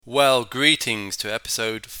Well, greetings to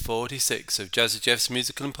episode 46 of Jazzy Jeff's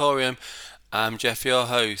Musical Emporium. I'm Jeff, your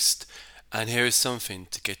host, and here is something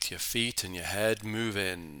to get your feet and your head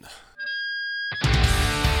moving. When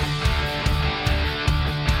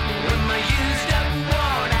my used up,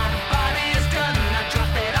 worn out body is done, I drop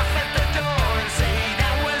it off at the door and say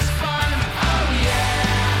that was fun. Oh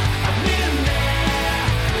yeah, I've been there,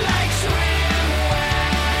 like swimwear.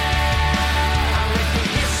 I read the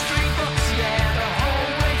history books, yeah, the whole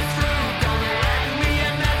way through. Gonna write me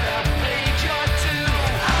another page or two.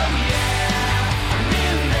 Oh yeah, I've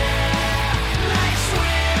been there, like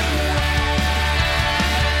swimwear.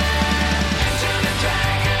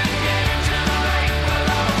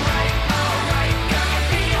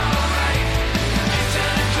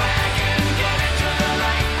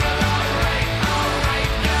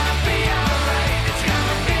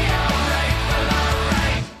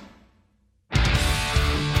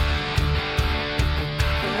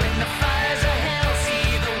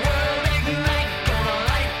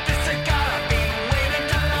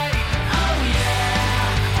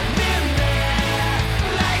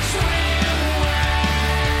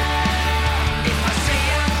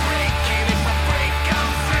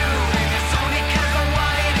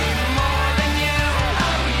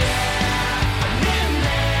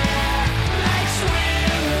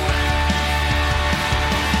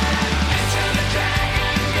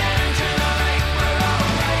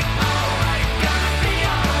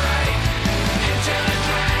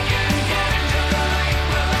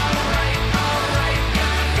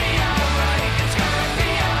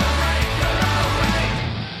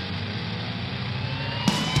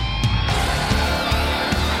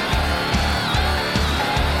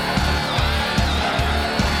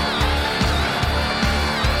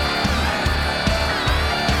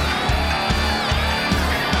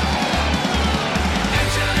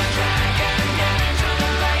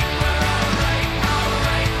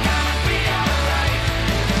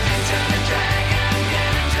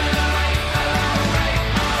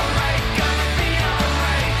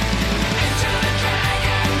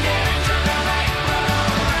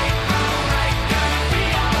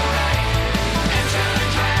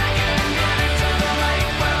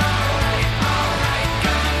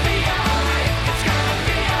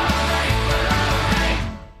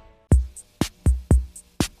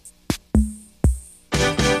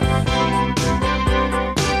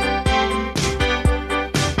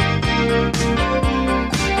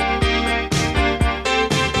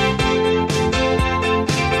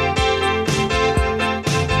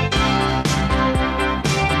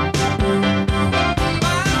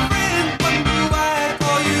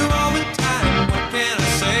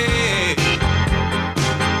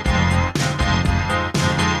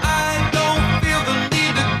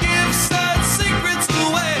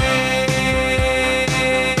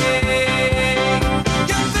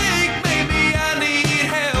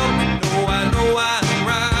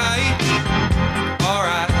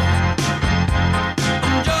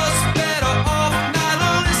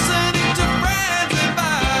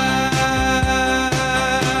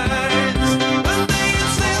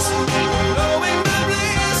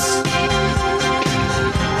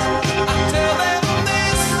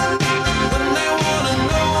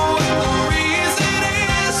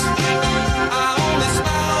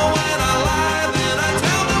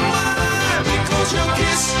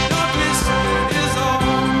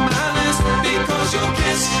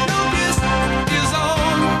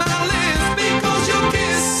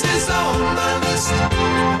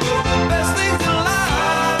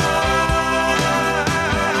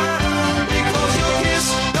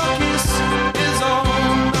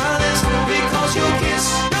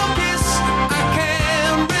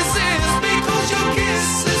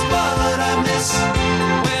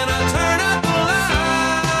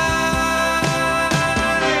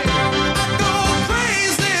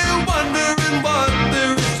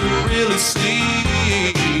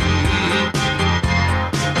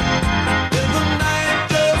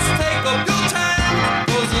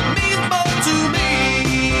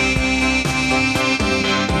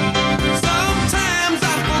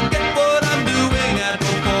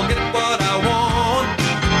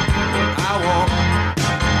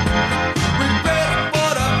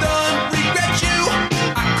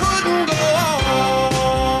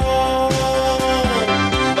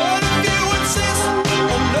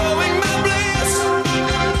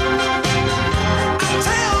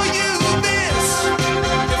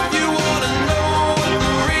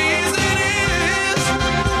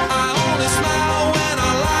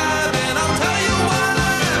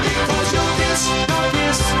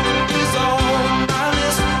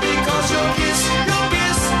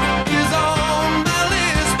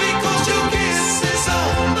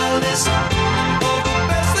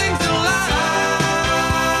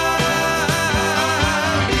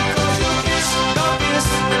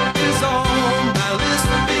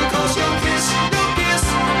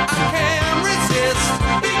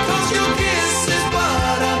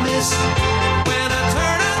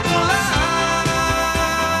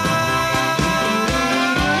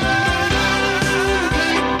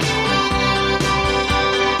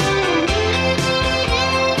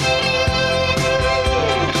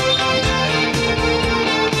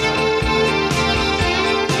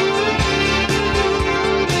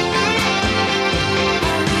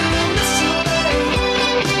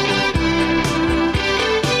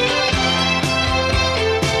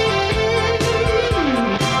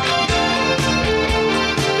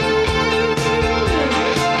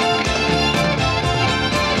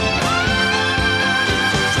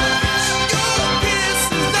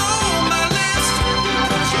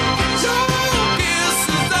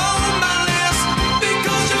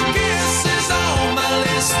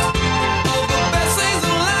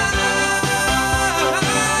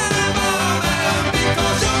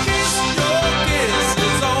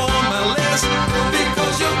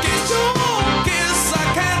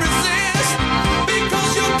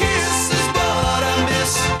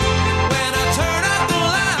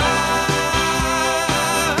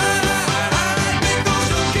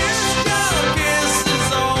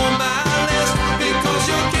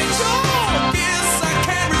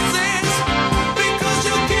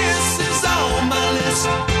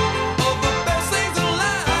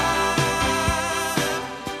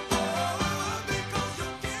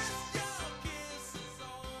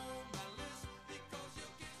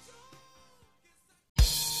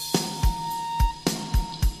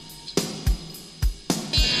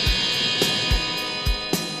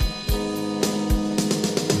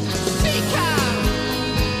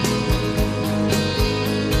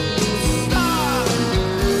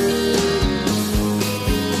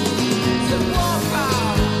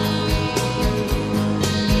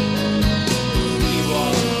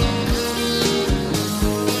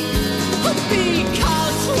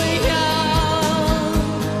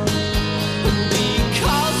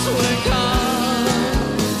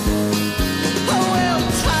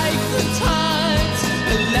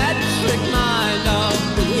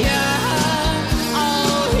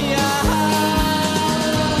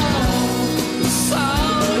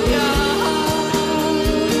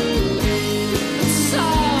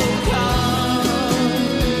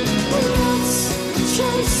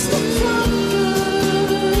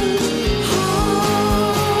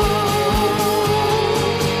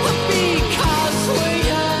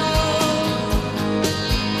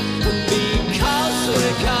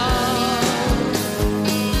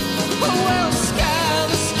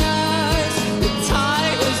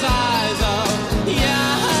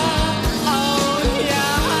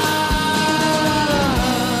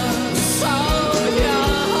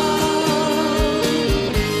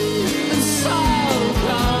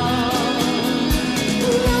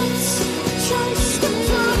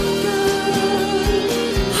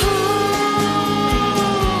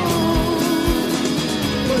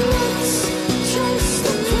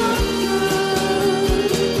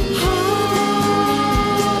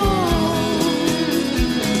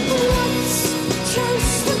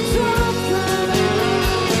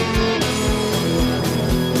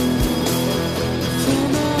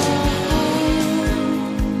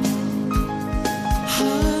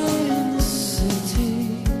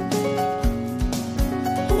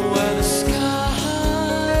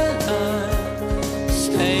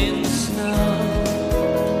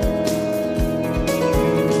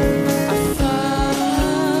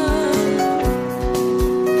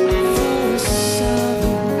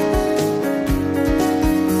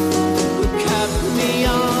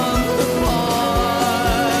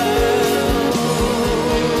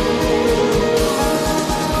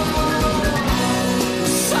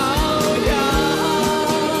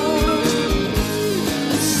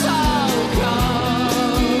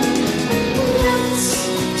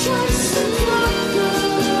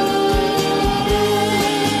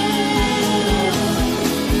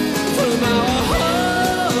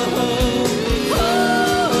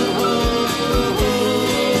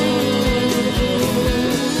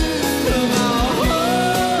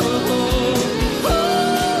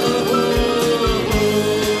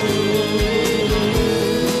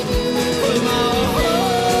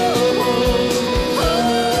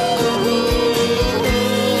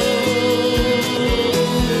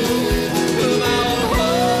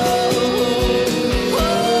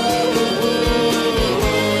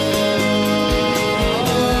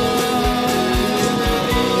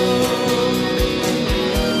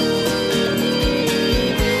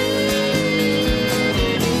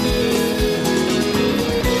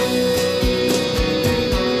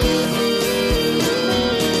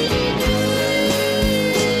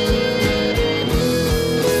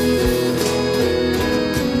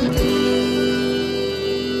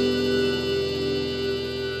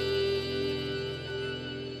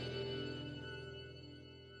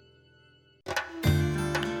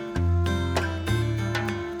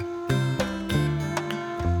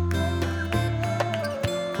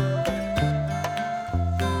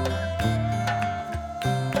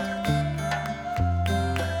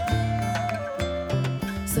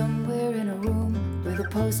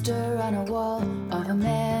 wall of a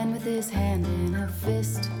man with his hand in a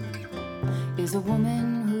fist is a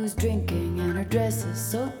woman who's drinking, and her dress is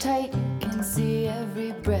so tight you can see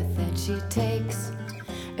every breath that she takes,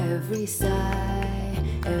 every sigh,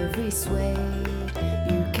 every sway.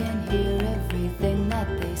 You can hear everything that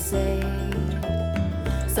they say.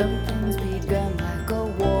 Something's begun like a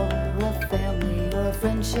war or a family or a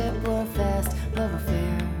friendship or a fast love affair.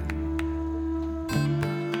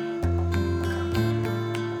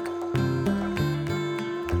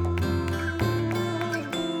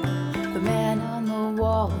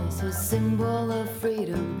 A symbol of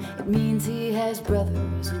freedom. It means he has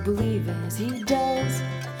brothers who believe as he does.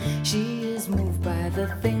 She is moved by the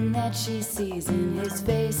thing that she sees in his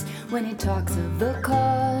face when he talks of the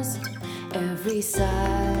cause. Every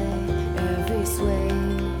sigh, every sway,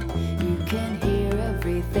 you can hear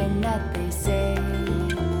everything that they say.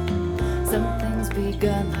 Something's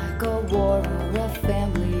begun like a war or a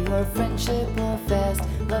family or a friendship or a fast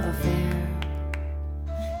love affair.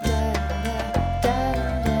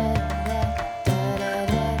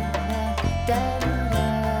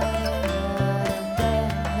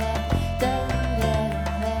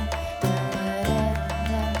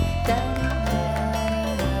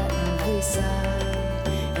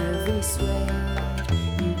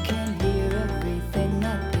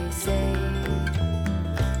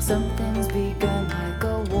 Something's begun like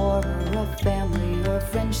a war or a family or a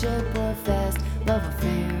friendship or a fast love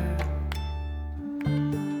affair.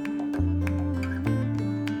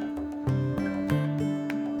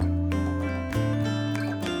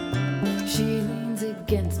 She leans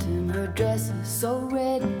against him, her dress is so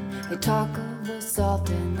red. They talk of the salt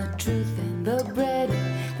and the truth and the bread.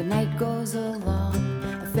 The night goes along,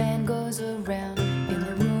 a fan goes around in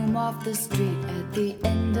the room off the street at the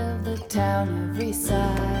end of the town. Every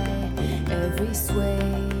sigh, every sway,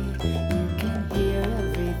 you can hear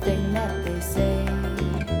everything that they say.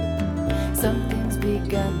 Something's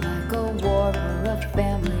begun like a war or a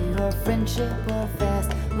family or a friendship or a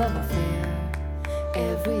fast love affair.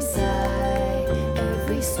 Every sigh,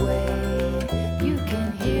 every sway, you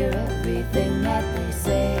can hear everything that they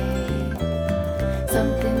say.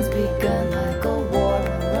 Something's begun like a war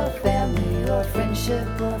or a family or a friendship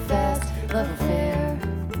or a fast love affair.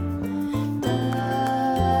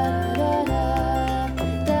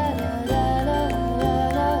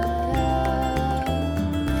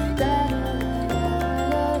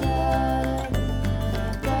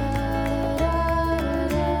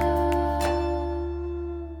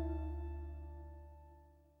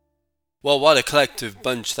 Well, what a collective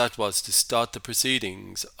bunch that was to start the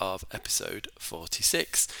proceedings of episode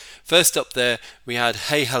 46. First up there, we had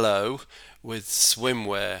Hey Hello with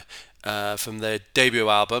Swimwear from their debut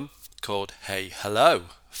album called Hey Hello,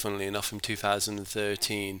 funnily enough from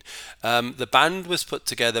 2013. The band was put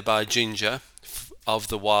together by Ginger of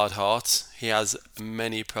the Wild Hearts. He has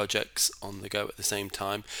many projects on the go at the same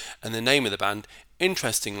time, and the name of the band,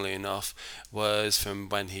 interestingly enough, was from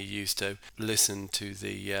when he used to listen to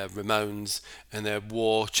the Ramones and their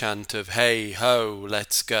war chant of "Hey ho,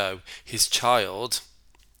 let's go." His child,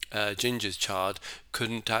 Ginger's child,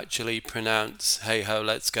 couldn't actually pronounce "Hey ho,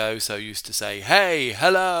 let's go," so used to say "Hey,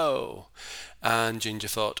 hello," and Ginger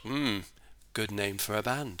thought, good name for a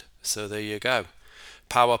band. So there you go,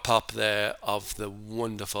 power pop there of the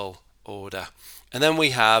wonderful order. And then we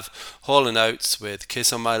have Hall & Oates with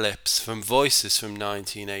Kiss on My Lips from Voices from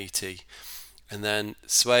 1980. And then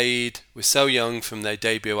Suede with So Young from their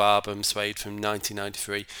debut album, Suede from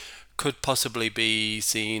 1993, could possibly be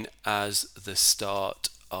seen as the start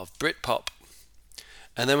of Britpop.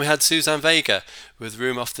 And then we had Suzanne Vega with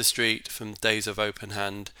Room Off the Street from Days of Open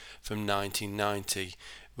Hand from 1990.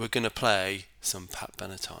 We're going to play some Pat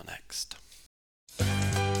Benatar next.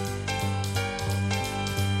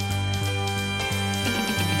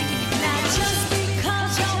 Just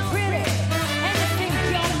because you're pretty and you think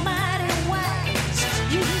you're mighty wise,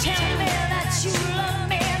 you tell me that you love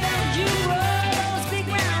me, then you roll those big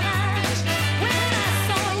round eyes. When I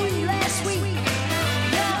saw you last week,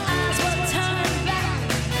 your eyes were turned back.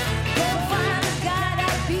 Go find the guy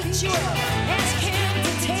that beat you up, ask him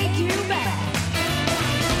to take you back.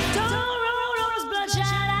 Don't roll those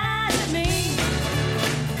bloodshot eyes at me.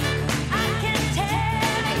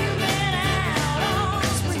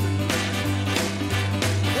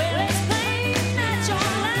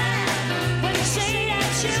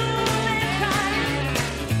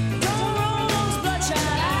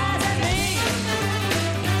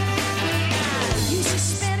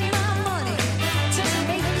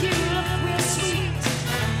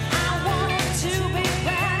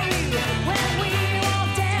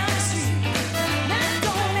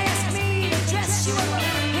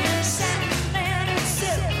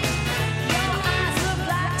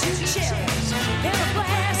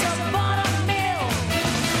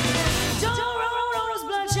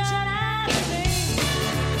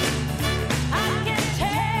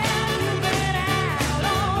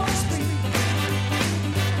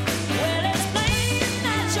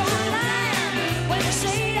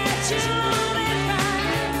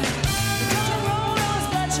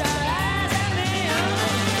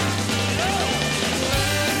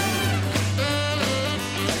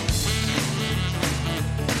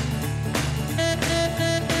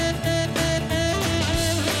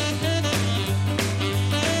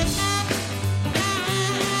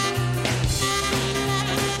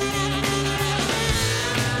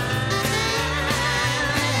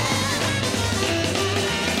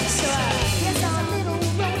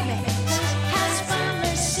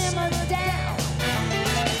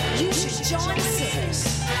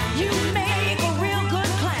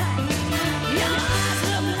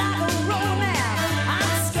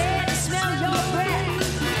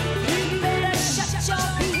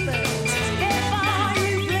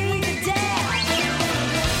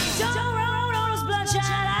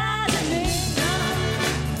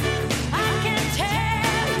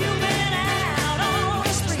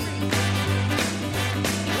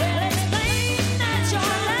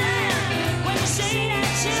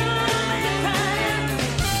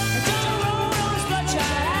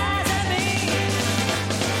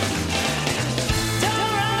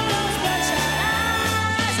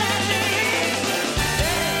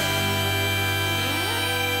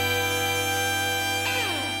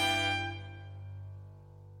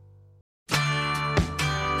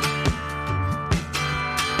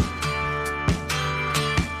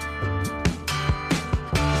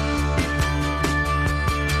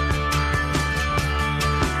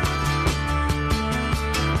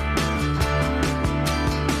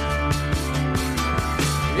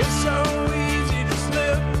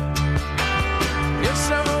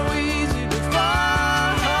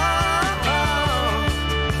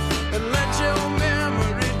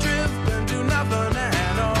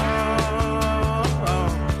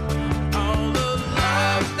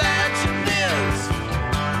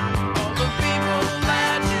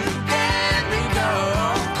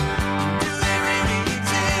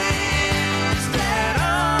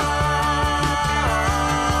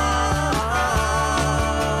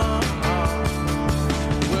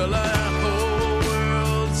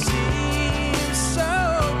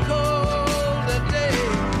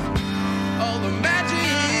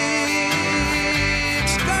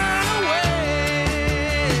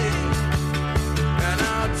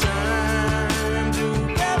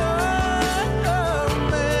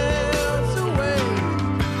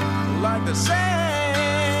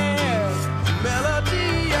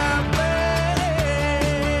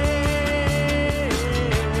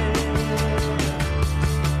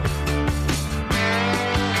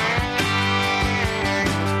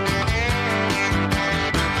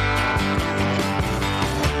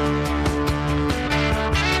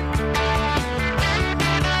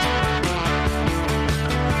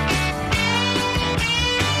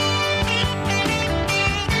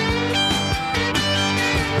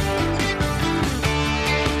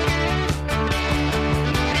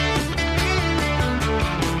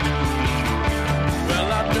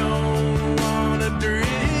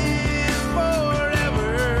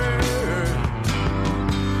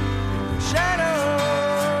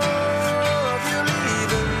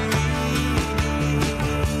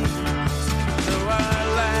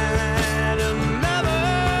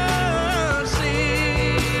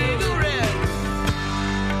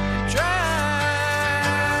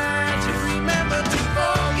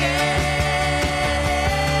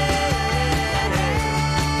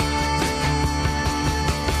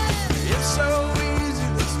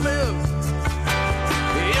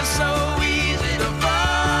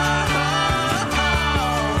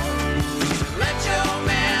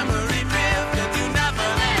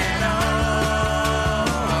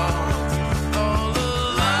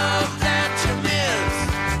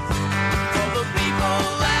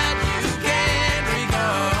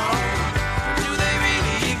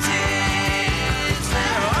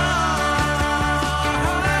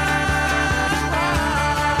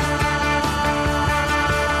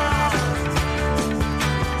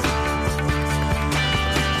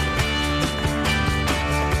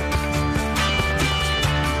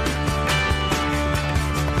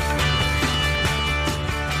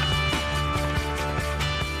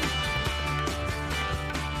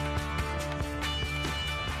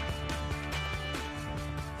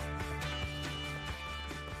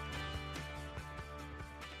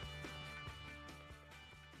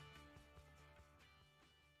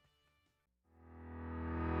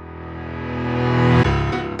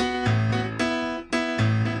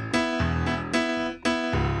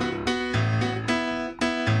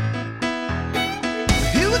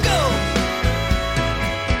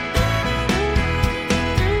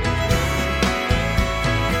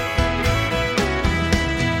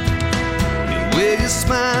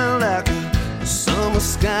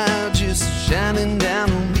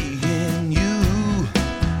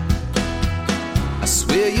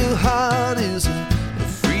 Swear your heart is a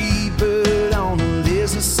free bird on a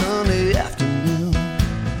lazy Sunday afternoon.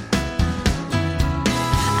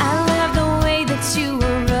 I love the way that you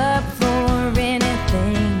were up for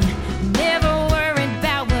anything. Never worried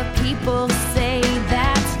about what people say,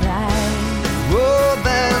 that's right. Oh,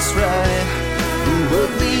 that's right. What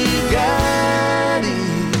we got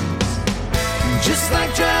is just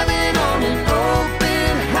like driving on an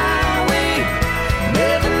open highway,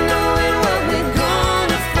 never knowing what we're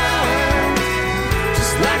gonna find.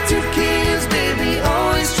 Just like two kids, baby,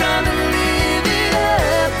 always trying to live it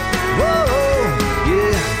up. Whoa,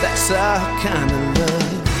 yeah, that's our kind of love.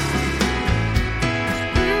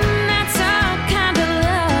 That's our kind of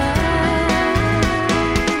love.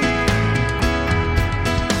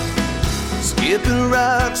 Skipping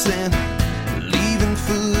rocks and leaving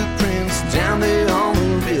footprints down there on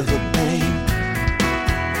the riverbank.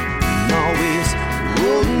 And always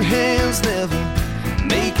holding hands, never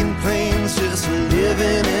making plans, just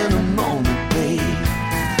living in the moment, babe.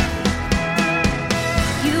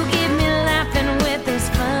 You give me laughing with those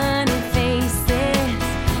funny faces.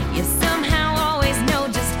 You somehow always know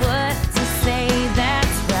just what to say,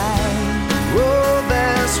 that's right. Oh,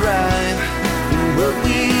 that's right. What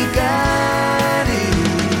we got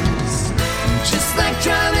is just like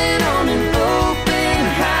driving on an open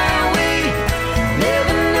highway,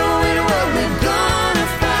 never knowing what we're gonna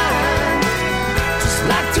find. Just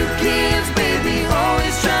like two kids, baby,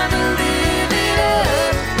 always trying to live it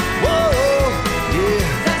up. Whoa, yeah,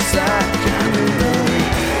 that's our kind of love.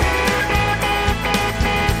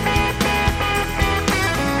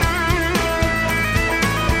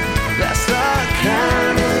 That's our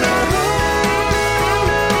kind of love.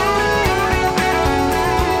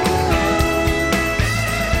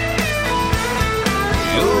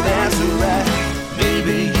 Oh, that's right,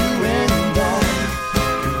 baby, you and I.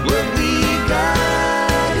 What we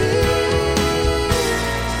got is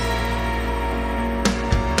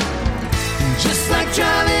just like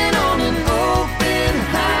driving on an open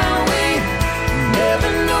highway,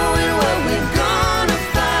 never knowing what we're gonna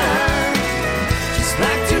find. Just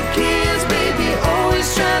like two kids, baby,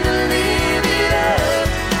 always trying to live it up.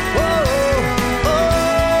 Oh,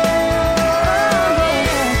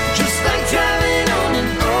 yeah. Just like driving on an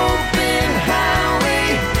open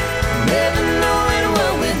highway, never knowing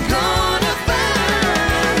what we're gonna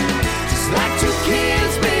find. Just like two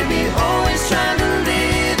kids, baby, always trying to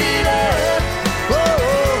live it up. Oh,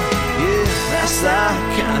 yeah, that's our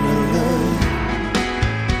kind of love.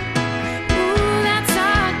 Ooh, that's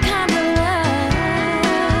our kind of love.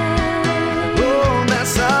 Oh,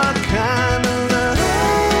 that's our kind of love.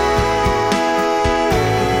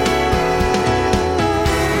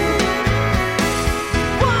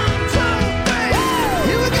 One, two, three,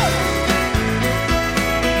 here we go.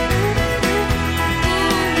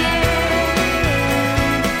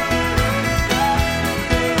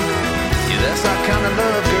 Yeah, that's our kind of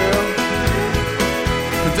love, girl.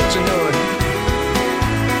 Don't you know it?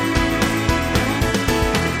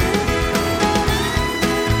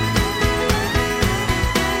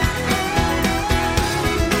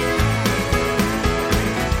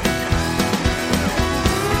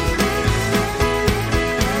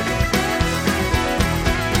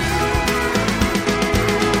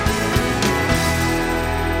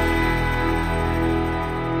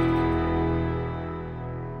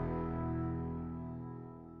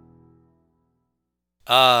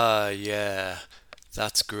 Ah, yeah,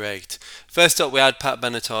 that's great. First up, we had Pat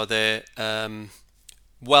Benatar there,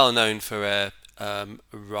 well known for her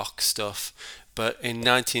rock stuff, but in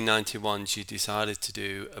 1991 she decided to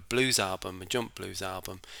do a blues album, a jump blues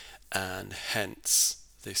album, and hence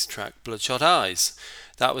this track, Bloodshot Eyes.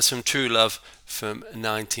 That was from True Love from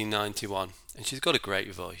 1991, and she's got a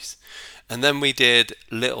great voice. And then we did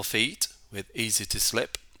Little Feat with Easy to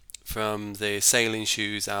Slip from the Sailing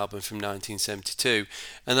Shoes album from 1972,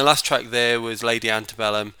 and the last track there was Lady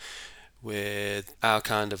Antebellum with Our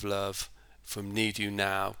Kind of Love from Need You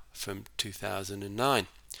Now from 2009.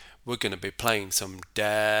 We're going to be playing some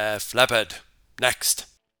Def Leppard next.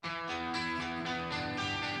 Thank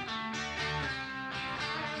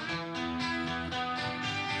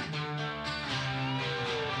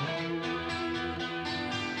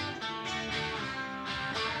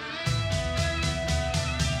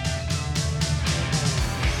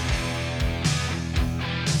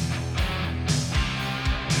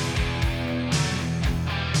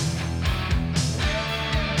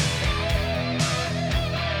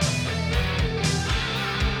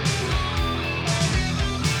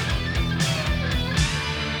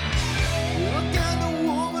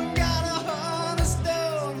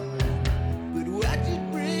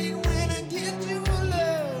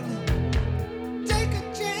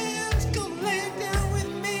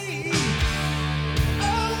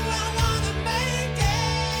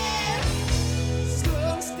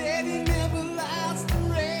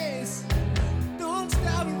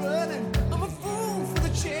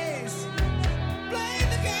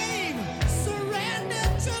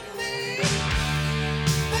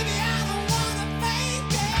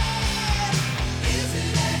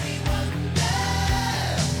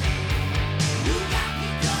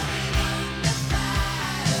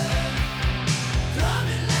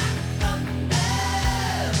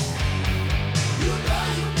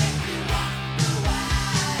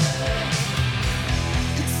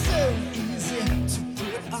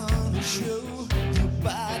show. Your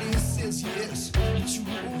body says yes, but you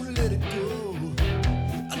won't let it go.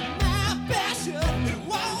 My passion, it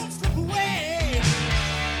won't slip away.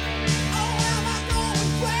 Oh, am I going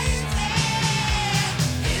crazy?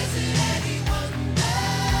 Is it any wonder?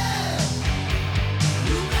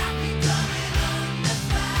 You got me coming under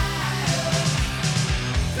fire,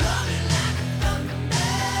 coming like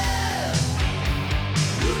thunder.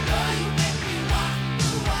 You know you make me walk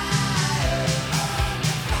the wire.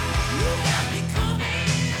 You got me coming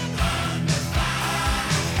under fire.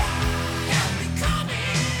 Got me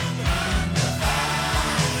coming under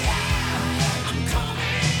fire. Yeah, I'm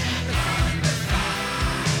coming under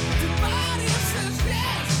fire. Your body says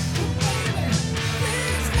yes, but baby,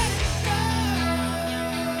 please let it go.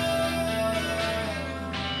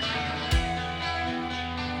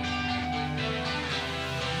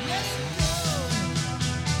 Let it go.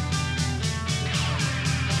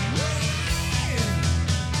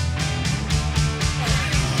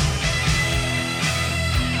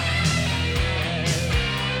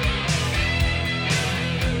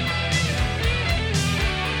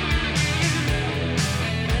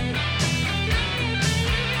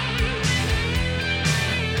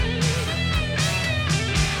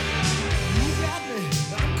 You got me,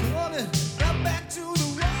 I'm calling, I'm back to the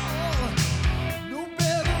wall. No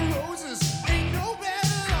better roses, ain't no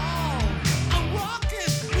better at all. I'm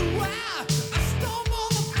walking the wild, I stumble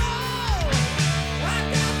the fall. I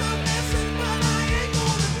got the message, but I ain't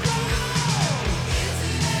gonna crawl. Is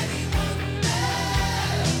it any wonder?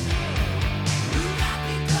 You got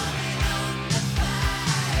me coming under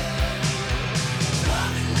fire,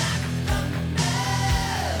 coming like thunder.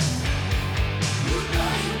 You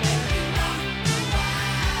know you make me walk the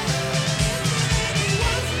wire. Is it any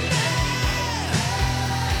wonder?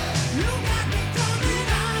 You got me coming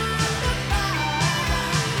under fire,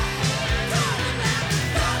 coming like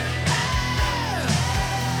thunder.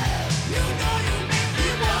 You know you make me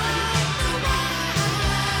walk the wire.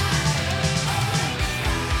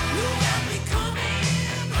 You got me coming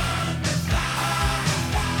under fire,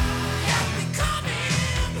 got me coming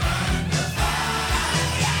under fire.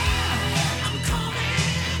 Yeah, I'm coming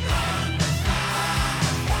under fire.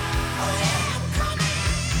 Oh yeah, I'm coming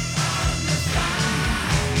under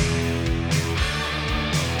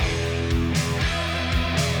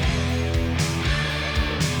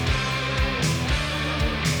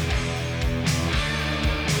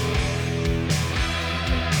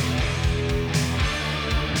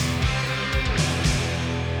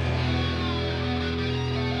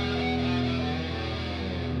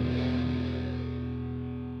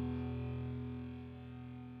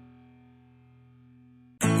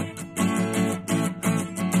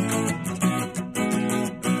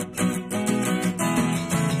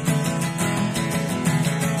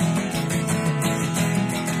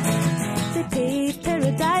They paved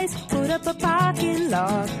paradise, put up a parking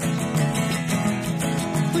lot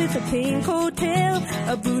with a pink hotel,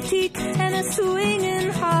 a boutique, and a swinging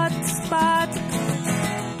hot spot.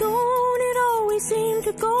 Don't it always seem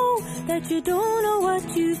to go that you don't know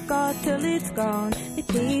what you've got till it's gone? They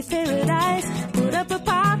paved paradise, put up a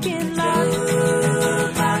parking lot.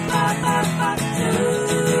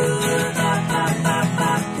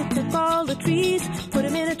 They took all the trees, put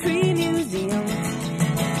them in a tree museum.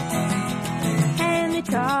 And they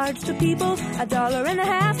charged the people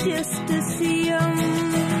 $1.50 just to see 'em.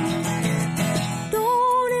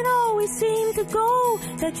 Don't it always seem to go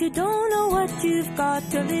that you don't know what you've got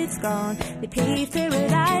till it's gone? They paved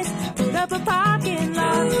paradise, put up a parking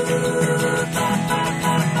lot.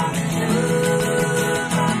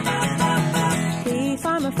 Hey,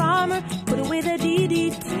 farmer, farmer, put away the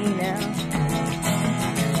DDT now.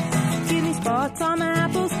 Give me spots on my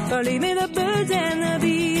apples, or leave me the birds and the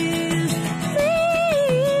bees.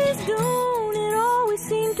 Please, don't it always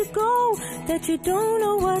seem to go that you don't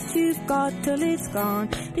know what you've got till it's gone?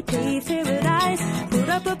 They paved paradise, put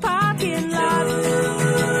up a parking lot.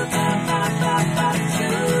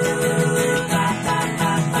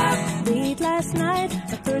 Late last night,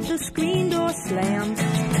 I heard the screen door slam,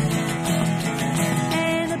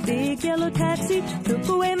 and a big yellow taxi took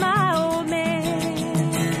away my old man.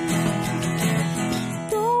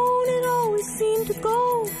 Don't it always seem to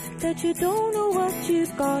go that you don't know what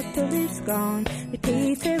you've got till it's gone? They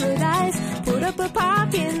paved paradise, put up a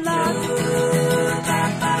parking lot.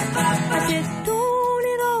 I said, don't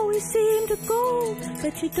it always seem to go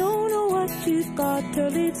that you don't know what you've got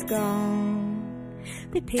till it's gone?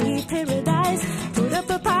 They paved paradise, put up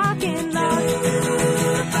a parking lot.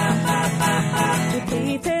 They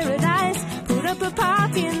paved paradise, put up a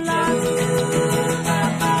parking lot.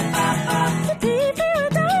 They paved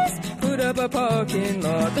paradise, put up a parking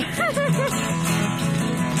lot. Yes,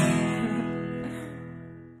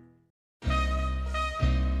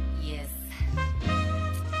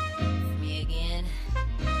 it's me again,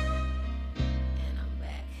 and I'm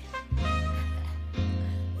back.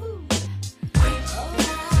 Ooh.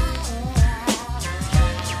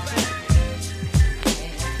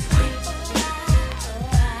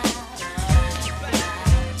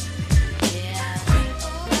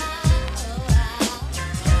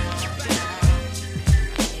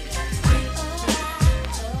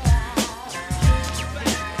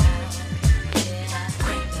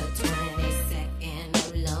 The 22nd of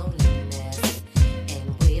loneliness, and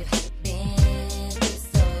we've been through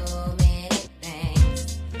so many things.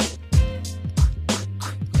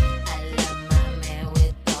 I love my man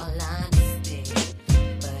with all honesty,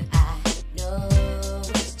 but I know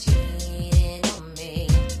he's cheating on me.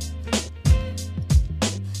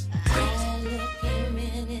 I look him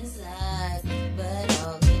in his eyes, but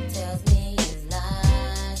all he tells me is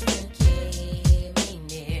lies to keep me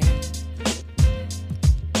near.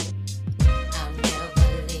 I'm never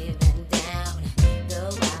leaving down,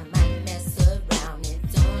 though I might mess around.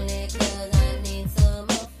 It's only 'cause I need some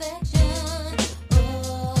affection.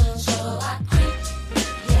 Oh, so I creep,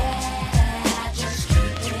 yeah, I just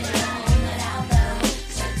keep it on without love.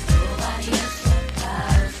 Said nobody else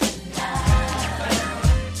supposed to know.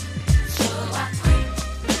 So I creep,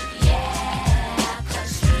 yeah,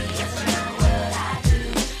 'cause he doesn't know what I do,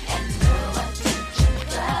 and no attention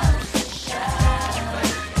goes to show.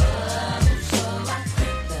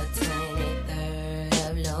 The 23rd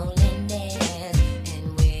of loneliness, and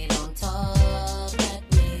we don't talk like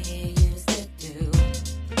we used to do.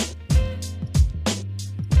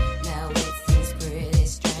 Now it seems pretty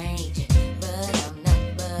strange, but I'm not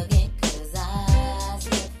bugging 'cause I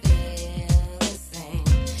still feel the same.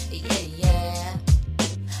 Yeah.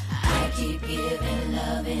 I keep giving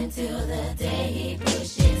love until the day he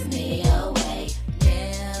pushes me away.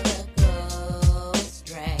 Never go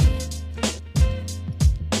astray.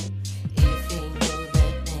 If he knew the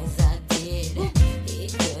things I did, he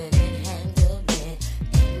couldn't handle it,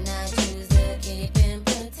 and I choose to keep him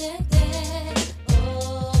protected.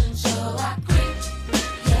 Oh, so I creep,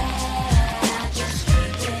 yeah, I just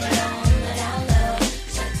keep it on without love.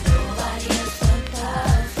 Said nobody else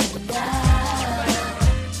supposed to know.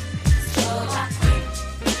 So I creep,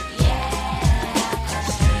 yeah,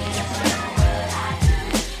 'cause he doesn't know what I do,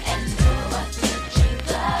 and no attention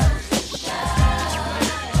goes to show.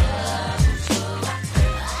 So I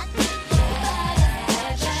creep,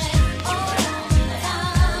 yeah, just all on the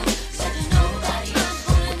time. Said you nobody else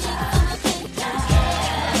wanna need something down.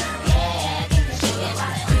 Yeah, give a shit,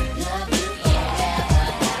 love you, yeah,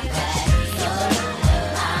 but that's so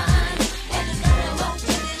mine. And you know what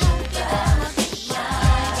to do, girl, to show.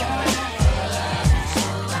 So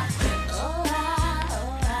I creep, oh,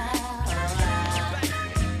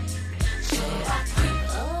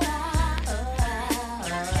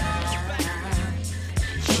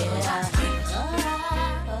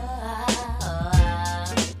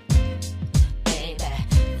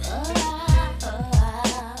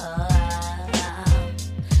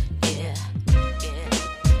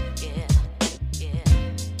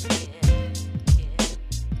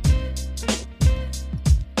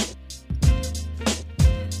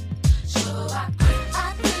 so I creep,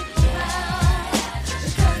 I creep around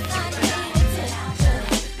because I need attention.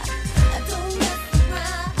 I don't mess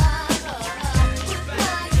around with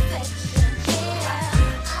my affection. Yeah,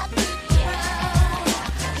 I creep around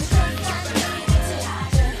because I need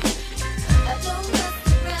attention. I don't mess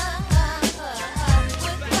around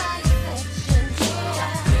with my affection.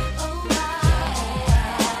 Yeah, oh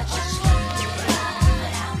yeah, just keep it on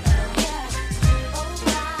without love. Yeah, oh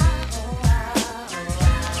wow, oh wow, oh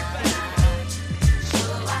wow. So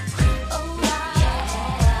I creep, oh wow, yeah,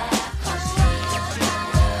 'cause he doesn't know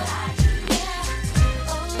what I do. Yeah,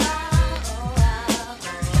 oh wow, oh wow, oh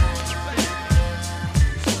wow.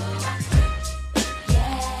 So I creep,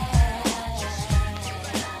 yeah,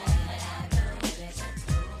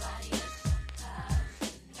 nobody else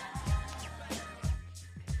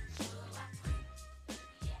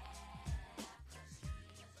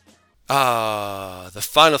The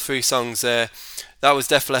final three songs there. That was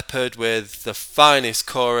Def Leppard with the finest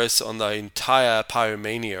chorus on the entire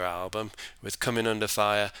Pyromania album, with Coming Under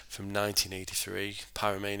Fire from 1983.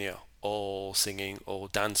 Pyromania, all singing, all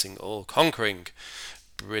dancing, all conquering.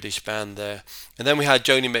 British band there. And then we had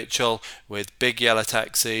Joni Mitchell with Big Yellow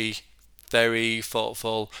Taxi, very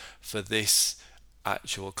thoughtful for this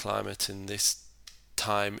actual climate in this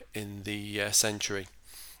time in the century.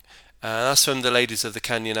 And that's from the Ladies of the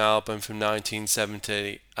Canyon album from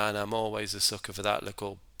 1970, and I'm always a sucker for that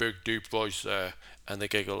little big deep voice there, and they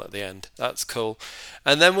giggle at the end. That's cool.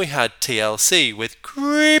 And then we had TLC with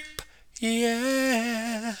Creep,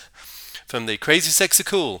 yeah, from the Crazy Sexy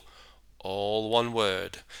Cool, all one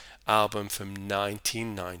word, album from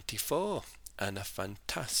 1994. And a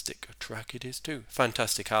fantastic track it is too.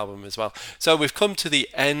 Fantastic album as well. So we've come to the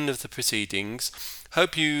end of the proceedings.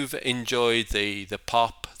 Hope you've enjoyed the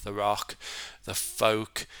pop, the rock, the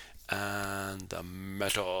folk, and the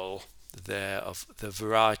metal there of the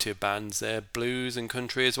variety of bands there, blues and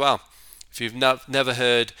country as well. If you've never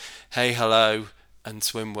heard Hey Hello and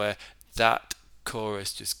Swimwear, that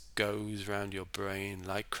chorus just goes round your brain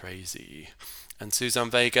like crazy. And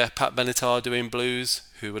Suzanne Vega, Pat Benatar doing blues,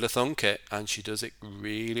 who would have thunk it? And she does it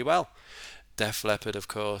really well. Def Leppard, of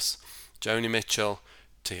course, Joni Mitchell,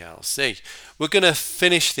 TLC. We're going to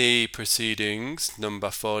finish the proceedings, number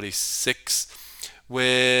 46,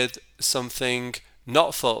 with something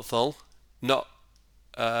not thoughtful, not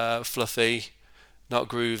fluffy, not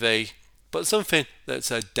groovy, but something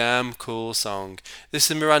that's a damn cool song. This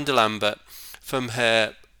is Miranda Lambert from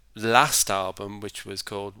her last album, which was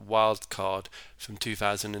called Wildcard from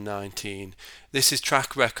 2019. This is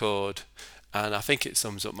Track Record, and I think it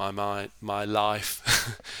sums up my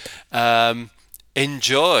life.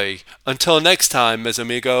 Enjoy. Until next time, mes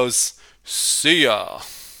amigos. See ya.